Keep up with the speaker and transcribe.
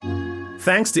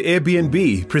Thanks to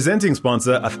Airbnb, presenting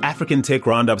sponsor of African Tech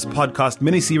Roundup's podcast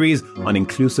miniseries on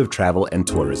inclusive travel and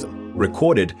tourism,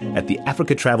 recorded at the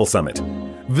Africa Travel Summit.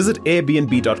 Visit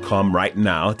Airbnb.com right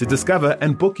now to discover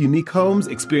and book unique homes,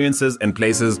 experiences, and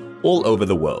places all over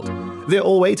the world. They're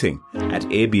all waiting at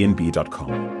Airbnb.com.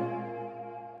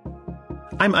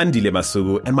 I'm Andile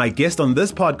Masuku, and my guest on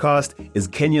this podcast is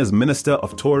Kenya's Minister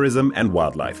of Tourism and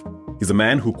Wildlife. He's a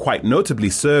man who quite notably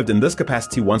served in this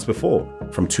capacity once before,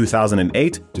 from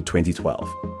 2008 to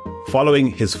 2012. Following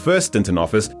his first stint in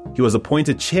office, he was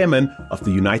appointed chairman of the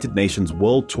United Nations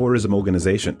World Tourism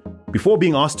Organization, before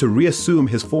being asked to reassume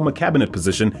his former cabinet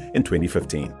position in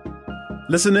 2015.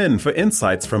 Listen in for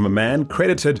insights from a man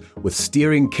credited with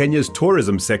steering Kenya's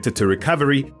tourism sector to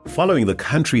recovery following the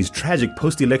country's tragic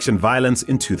post-election violence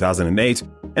in 2008,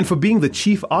 and for being the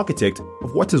chief architect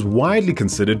of what is widely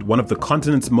considered one of the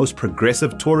continent's most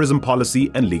progressive tourism policy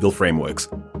and legal frameworks.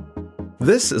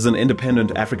 This is an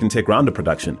independent African Tech Roundup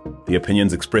production. The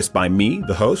opinions expressed by me,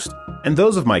 the host, and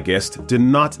those of my guest do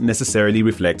not necessarily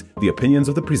reflect the opinions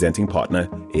of the presenting partner,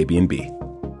 Airbnb.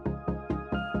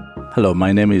 Hello,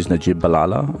 my name is Najib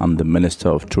Balala. I'm the Minister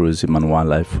of Tourism and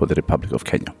Wildlife for the Republic of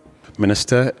Kenya.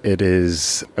 Minister, it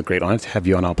is a great honor to have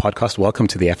you on our podcast. Welcome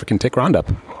to the African Tech Roundup.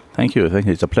 Thank you.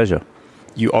 It's a pleasure.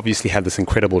 You obviously have this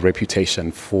incredible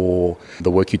reputation for the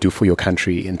work you do for your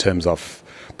country in terms of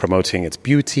promoting its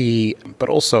beauty, but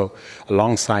also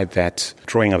alongside that,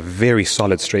 drawing a very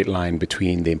solid straight line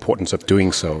between the importance of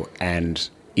doing so and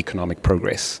economic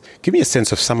progress. Give me a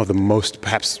sense of some of the most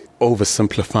perhaps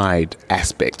oversimplified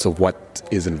aspects of what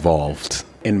is involved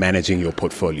in managing your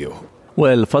portfolio.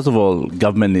 Well, first of all,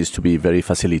 government needs to be very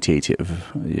facilitative,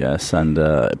 yes, and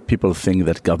people think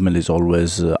that government is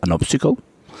always an obstacle,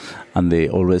 and they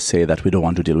always say that we don't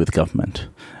want to deal with government.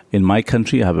 In my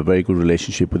country, I have a very good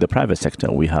relationship with the private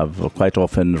sector. We have quite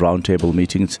often roundtable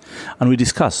meetings, and we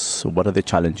discuss what are the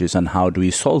challenges and how do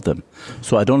we solve them.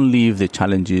 So I don't leave the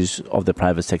challenges of the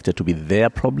private sector to be their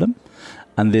problem,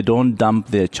 and they don't dump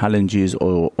their challenges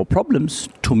or problems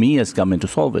to me as government to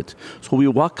solve it. So we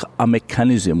work a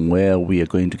mechanism where we are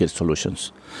going to get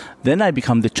solutions. Then I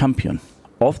become the champion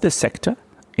of the sector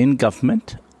in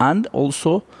government, and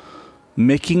also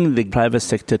making the private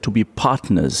sector to be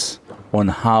partners on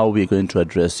how we're going to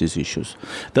address these issues.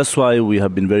 That's why we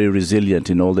have been very resilient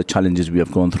in all the challenges we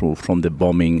have gone through, from the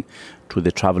bombing to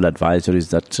the travel advisories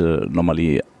that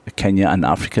normally Kenya and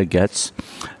Africa gets.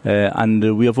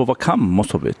 And we have overcome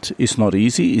most of it. It's not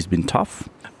easy, it's been tough,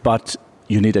 but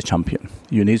you need a champion.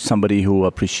 You need somebody who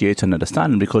appreciates and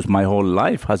understands, because my whole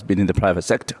life has been in the private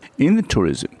sector, in the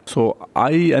tourism. So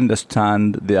I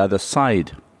understand the other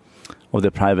side of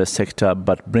the private sector,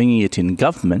 but bringing it in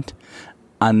government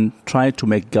and try to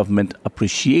make government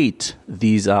appreciate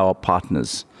these are our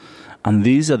partners. And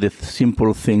these are the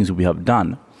simple things we have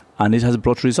done. And it has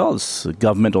brought results.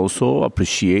 Government also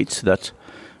appreciates that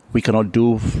we cannot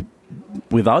do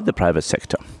without the private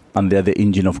sector, and they're the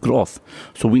engine of growth.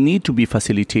 So we need to be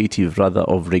facilitative rather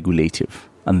of regulative.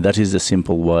 And that is the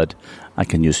simple word I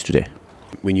can use today.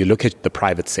 When you look at the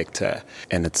private sector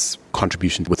and its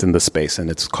contribution within the space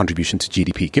and its contribution to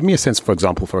GDP, give me a sense, for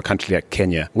example, for a country like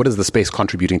Kenya, what is the space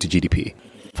contributing to GDP?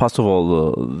 First of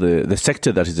all, the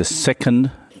sector that is the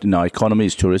second in our economy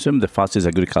is tourism. The first is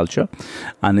agriculture,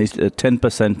 and it's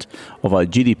 10% of our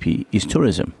GDP is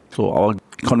tourism. So our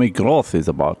economic growth is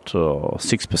about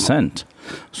 6%.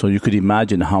 So you could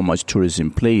imagine how much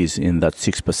tourism plays in that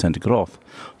 6% growth.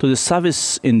 So the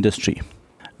service industry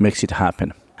makes it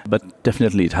happen. But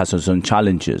definitely it has its own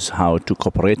challenges, how to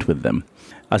cooperate with them.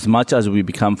 As much as we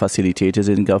become facilitators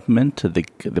in government,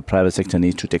 the private sector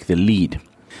needs to take the lead.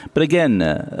 But again,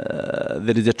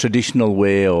 there is a traditional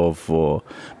way of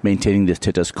maintaining the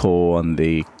status quo and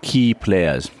the key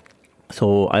players.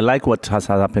 So I like what has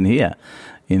happened here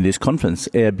in this conference.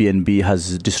 Airbnb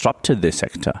has disrupted the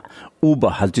sector.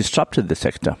 Uber has disrupted the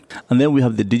sector. And then we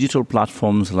have the digital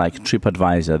platforms like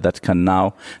TripAdvisor that can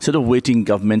now, instead of waiting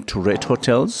government to rate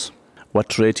hotels,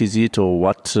 what rate is it or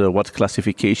what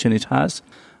classification it has,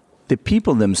 the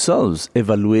people themselves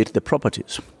evaluate the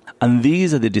properties. And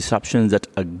these are the disruptions that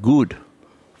are good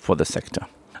for the sector.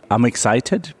 I'm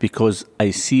excited because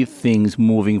I see things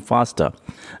moving faster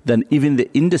than even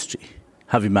the industry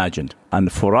have imagined.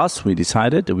 And for us, we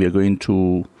decided we are going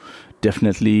to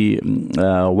definitely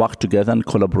work together and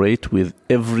collaborate with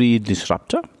every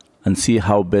disruptor and see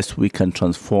how best we can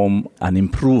transform and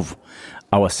improve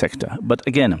our sector. But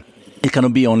again, it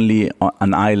cannot be only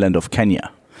an island of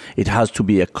Kenya. It has to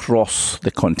be across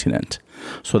the continent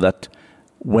so that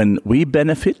when we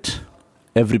benefit,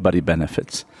 everybody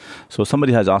benefits. So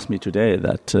somebody has asked me today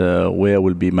that where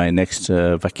will be my next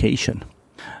vacation.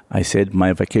 I said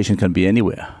my vacation can be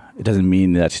anywhere. It doesn't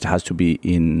mean that it has to be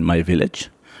in my village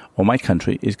or my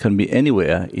country. It can be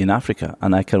anywhere in Africa.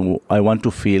 And I want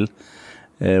to feel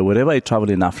wherever I travel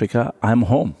in Africa, I'm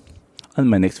home. And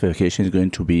my next vacation is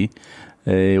going to be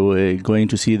going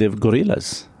to see the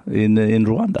gorillas in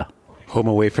Rwanda. Home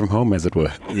away from home, as it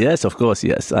were. Yes, of course,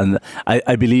 yes. And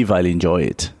I believe I'll enjoy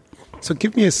it. So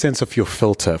give me a sense of your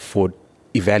filter for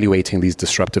evaluating these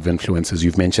disruptive influences.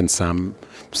 You've mentioned some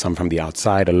from the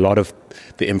outside, a lot of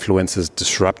the influences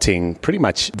disrupting pretty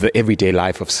much the everyday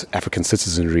life of African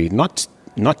citizenry, not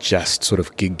just sort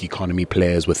of gig economy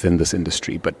players within this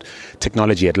industry, but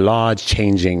technology at large,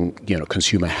 changing,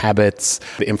 consumer habits,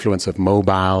 the influence of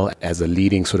mobile as a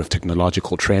leading sort of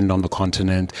technological trend on the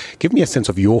continent. Give me a sense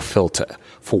of your filter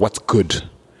for what's good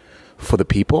for the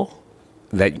people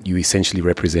that you essentially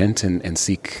represent and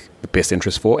seek the best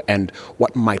interest for, and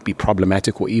what might be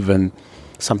problematic or even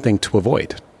something to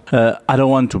avoid. I don't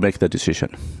want to make the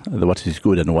decision what is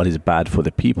good and what is bad for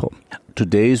the people.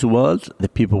 Today's world, the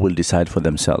people will decide for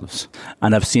themselves.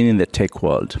 And I've seen in the tech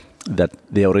world that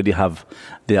they already have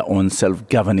their own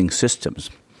self-governing systems.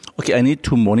 Okay, I need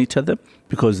to monitor them,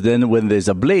 because then when there's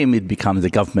a blame, it becomes the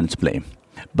government's blame.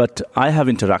 But I have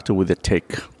interacted with the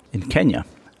tech in Kenya,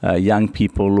 young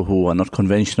people who are not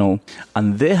conventional,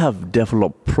 and they have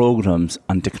developed programs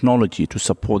and technology to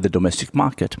support the domestic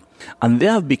market. And they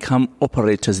have become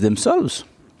operators themselves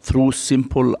through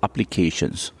simple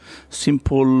applications,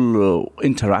 simple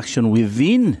interaction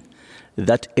within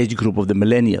that age group of the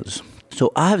millennials.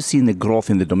 So I have seen the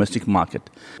growth in the domestic market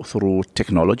through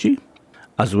technology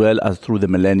as well as through the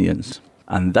millennials.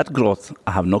 And that growth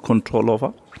I have no control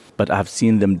over, but I have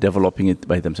seen them developing it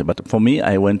by themselves. But for me,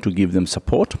 I want to give them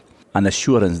support and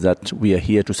assurance that we are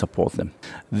here to support them.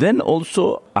 Then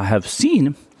also, I have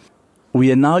seen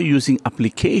we are now using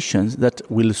applications that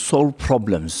will solve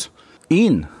problems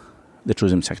in the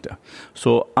tourism sector.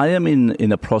 So I am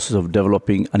in a process of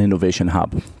developing an innovation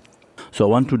hub. So I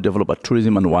want to develop a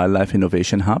tourism and wildlife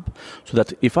innovation hub so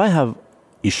that if I have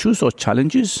issues or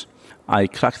challenges, I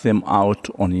crack them out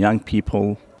on young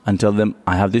people and tell them,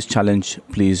 I have this challenge,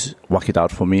 please work it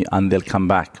out for me, and they'll come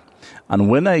back. And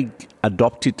when I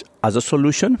adopt it as a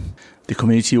solution, the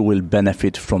community will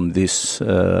benefit from this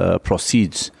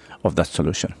proceeds of that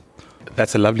solution.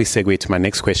 That's a lovely segue to my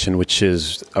next question, which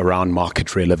is around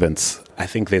market relevance. I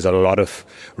think there's a lot of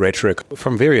rhetoric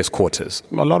from various quarters.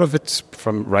 A lot of it's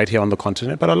from right here on the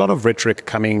continent, but a lot of rhetoric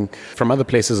coming from other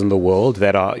places in the world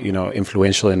that are,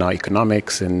 influential in our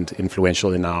economics and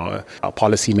influential in our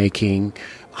policy making.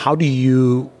 How do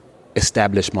you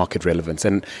establish market relevance?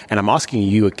 And I'm asking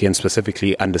you again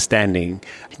specifically, understanding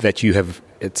that you have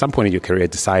at some point in your career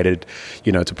decided,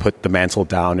 to put the mantle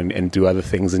down and do other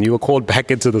things. And you were called back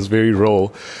into this very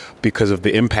role because of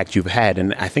the impact you've had.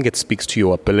 And I think it speaks to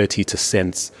your ability to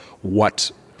sense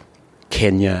what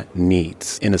Kenya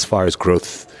needs in as far as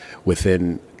growth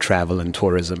within travel and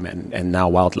tourism and now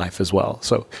wildlife as well.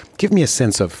 So give me a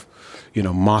sense of,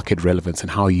 market relevance and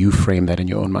how you frame that in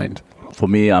your own mind. For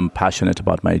me, I'm passionate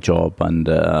about my job, and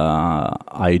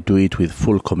I do it with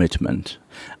full commitment.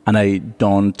 And I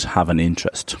don't have an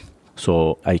interest.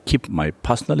 So I keep my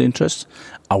personal interests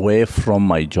away from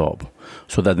my job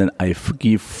so that then I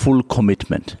give full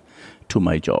commitment to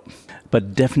my job.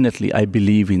 But definitely, I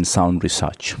believe in sound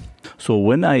research. So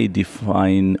when I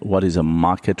define what is a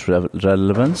market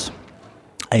relevance,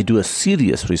 I do a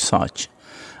serious research.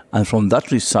 And from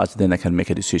that research, then I can make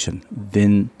a decision.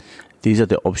 Then these are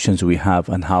the options we have,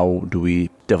 and how do we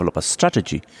develop a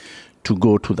strategy to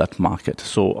go to that market.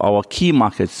 So our key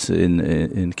markets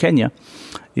in Kenya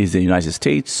is the United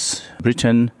States,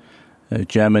 Britain,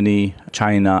 Germany,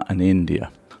 China, and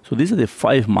India. So these are the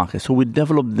 5 markets. So we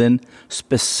develop then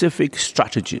specific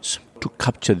strategies to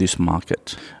capture this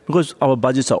market, because our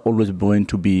budgets are always going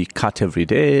to be cut every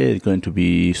day, going to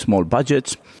be small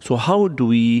budgets. So how do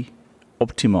we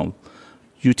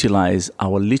utilize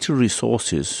our little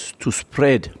resources to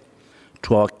spread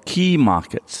to our key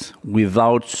markets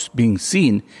without being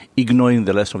seen, ignoring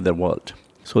the rest of the world?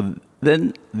 So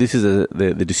then this is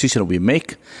the decision we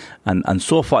make, and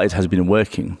so far it has been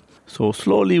working. So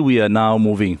slowly we are now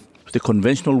moving to the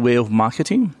conventional way of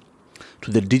marketing to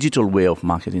the digital way of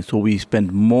marketing. So we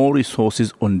spend more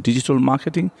resources on digital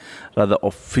marketing rather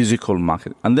of physical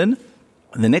marketing. And then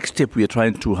the next step, we are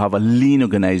trying to have a lean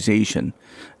organization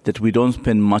that we don't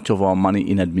spend much of our money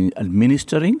in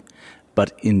administering,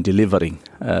 but in delivering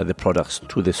the products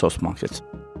to the source markets.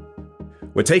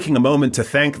 We're taking a moment to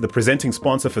thank the presenting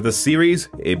sponsor for this series,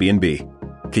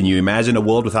 Airbnb. Can you imagine a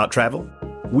world without travel?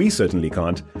 We certainly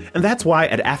can't. And that's why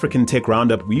at African Tech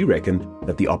Roundup, we reckon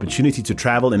that the opportunity to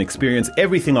travel and experience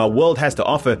everything our world has to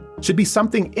offer should be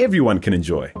something everyone can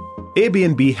enjoy.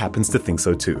 Airbnb happens to think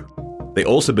so too. They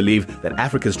also believe that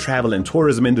Africa's travel and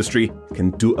tourism industry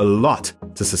can do a lot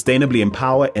to sustainably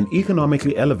empower and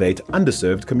economically elevate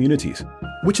underserved communities,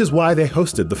 which is why they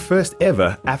hosted the first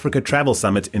ever Africa Travel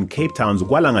Summit in Cape Town's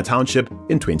Gwalanga Township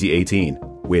in 2018,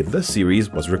 where this series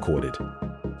was recorded.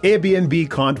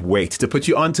 Airbnb can't wait to put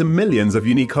you onto millions of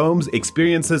unique homes,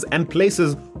 experiences, and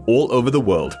places all over the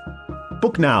world.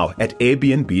 Book now at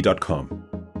airbnb.com.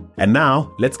 And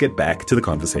now, let's get back to the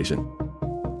conversation.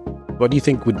 What do you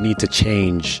think would need to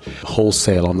change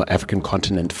wholesale on the African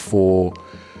continent for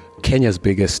Kenya's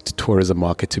biggest tourism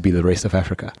market to be the rest of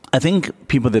Africa? I think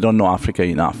people, they don't know Africa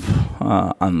enough.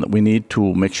 And we need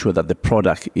to make sure that the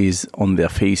product is on their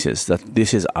faces, that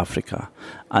this is Africa.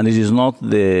 And it is not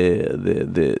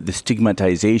the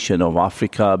stigmatization of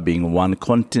Africa being one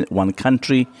continent, one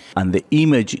country, and the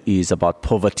image is about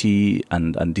poverty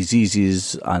and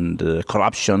diseases and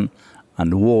corruption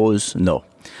and wars. No.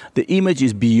 The image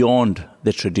is beyond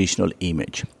the traditional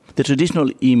image. The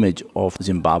traditional image of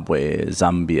Zimbabwe,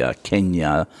 Zambia,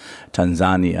 Kenya,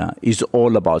 Tanzania is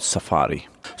all about safari.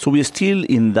 So we are still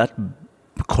in that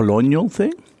colonial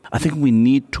thing. I think we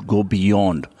need to go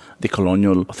beyond the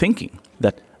colonial thinking,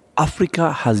 that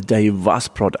Africa has diverse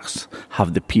products,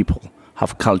 have the people,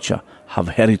 have culture, have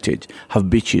heritage, have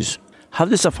beaches,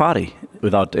 have the safari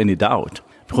without any doubt,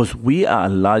 because we are a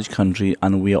large country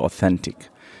and we are authentic.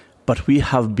 But we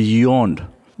have beyond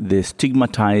the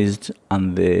stigmatized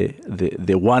and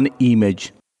the one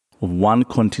image of one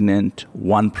continent,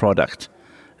 one product.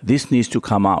 This needs to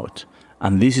come out.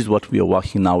 And this is what we are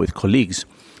working now with colleagues.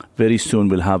 Very soon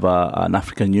we'll have an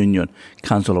African Union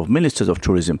Council of Ministers of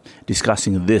Tourism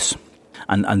discussing this.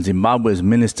 And Zimbabwe's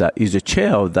minister is the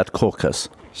chair of that caucus.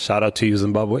 Shout out to you,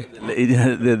 Zimbabwe.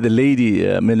 The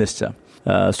lady minister.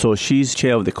 So she's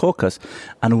chair of the caucus.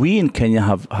 And we in Kenya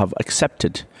have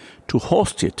accepted to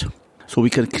host it. So we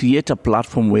can create a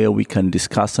platform where we can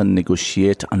discuss and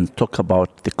negotiate and talk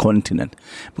about the continent.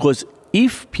 Because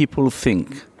if people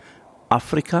think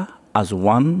Africa as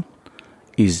one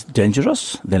is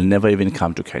dangerous, they'll never even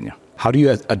come to Kenya. How do you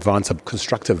advance a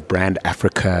constructive brand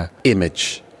Africa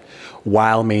image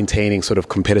while maintaining sort of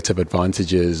competitive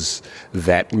advantages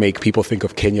that make people think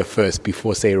of Kenya first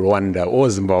before, say, Rwanda or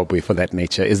Zimbabwe for that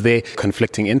nature? Is there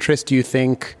conflicting interest, do you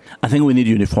think? I think we need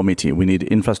uniformity. We need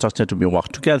infrastructure to be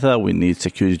worked together. We need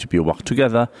security to be worked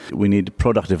together. We need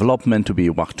product development to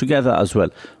be worked together as well.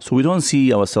 So we don't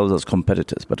see ourselves as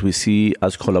competitors, but we see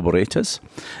as collaborators.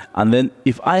 And then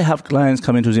if I have clients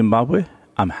coming to Zimbabwe,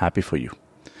 I'm happy for you.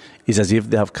 It's as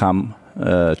if they have come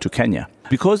to Kenya.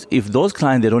 Because if those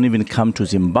clients, they don't even come to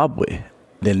Zimbabwe,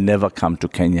 they'll never come to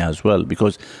Kenya as well,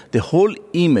 because the whole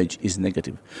image is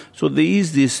negative. So there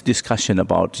is this discussion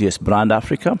about, yes, Brand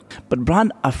Africa, but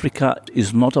Brand Africa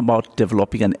is not about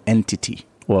developing an entity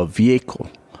or a vehicle,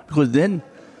 because then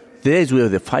there is where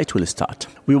the fight will start.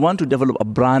 We want to develop a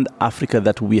Brand Africa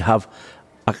that we have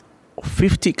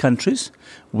 50 countries,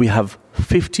 we have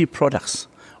 50 products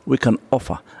we can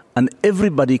offer, and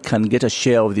everybody can get a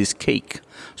share of this cake.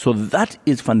 So that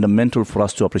is fundamental for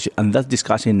us to appreciate. And that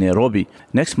discussion in Nairobi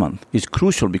next month is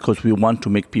crucial, because we want to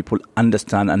make people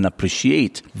understand and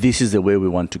appreciate this is the way we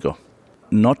want to go.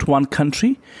 Not one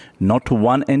country, not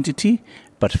one entity,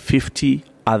 but 50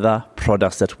 other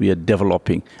products that we are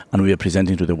developing and we are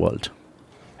presenting to the world.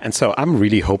 And so I'm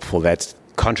really hopeful that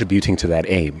contributing to that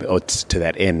aim or to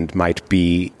that end might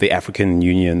be the African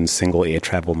Union single air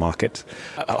travel market.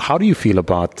 How do you feel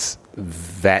about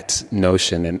that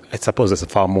notion? And I suppose it's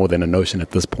far more than a notion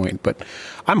at this point, but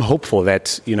I'm hopeful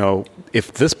that, you know,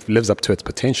 if this lives up to its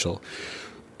potential,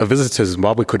 a visitor to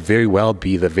Zimbabwe could very well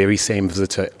be the very same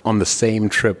visitor on the same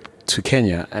trip to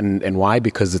Kenya. And why?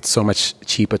 Because it's so much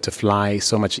cheaper to fly,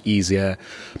 so much easier,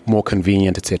 more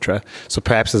convenient, etc. So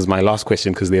perhaps this is my last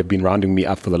question, because they've been rounding me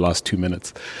up for the last 2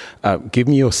 minutes. Give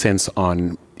me your sense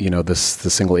on, you know, the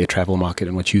single air travel market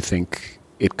and what you think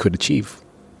it could achieve.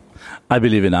 I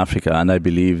believe in Africa, and I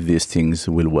believe these things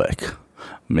will work.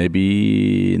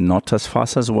 Maybe not as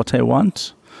fast as what I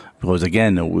want, because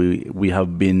again, we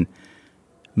have been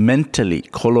mentally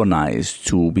colonized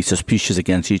to be suspicious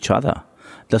against each other.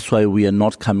 That's why we are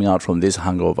not coming out from this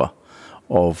hangover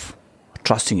of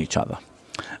trusting each other.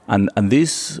 And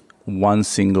this one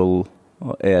single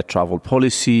air travel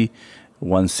policy,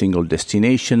 one single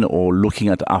destination, or looking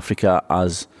at Africa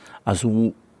as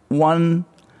one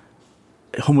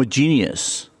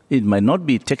homogeneous. It might not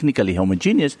be technically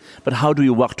homogeneous, but how do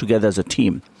you work together as a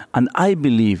team? And I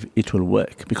believe it will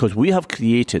work, because we have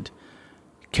created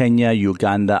Kenya,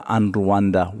 Uganda, and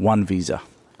Rwanda, one visa.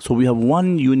 So we have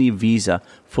one visa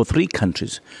for 3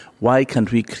 countries. Why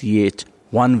can't we create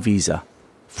one visa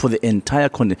for the entire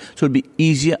continent? So it'll be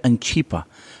easier and cheaper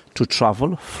to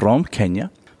travel from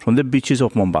Kenya, from the beaches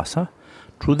of Mombasa,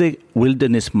 to the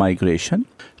wilderness migration,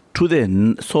 to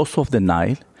the source of the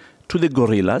Nile, to the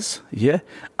gorillas,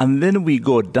 and then we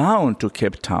go down to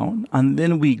Cape Town, and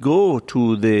then we go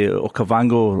to the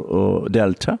Okavango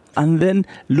Delta, and then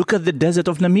look at the desert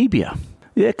of Namibia,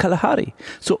 Kalahari.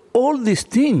 So all these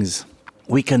things,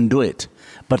 we can do it.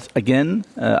 But again,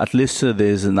 at least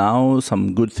there's now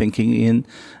some good thinking in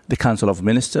the Council of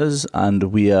Ministers, and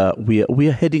we are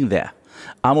heading there.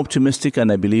 I'm optimistic, and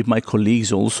I believe my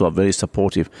colleagues also are very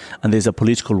supportive, and there's a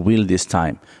political will this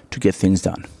time to get things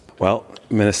done. Well,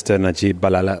 Minister Najib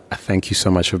Balala, thank you so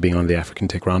much for being on the African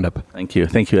Tech Roundup. Thank you.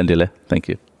 Thank you, Andile. Thank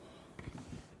you.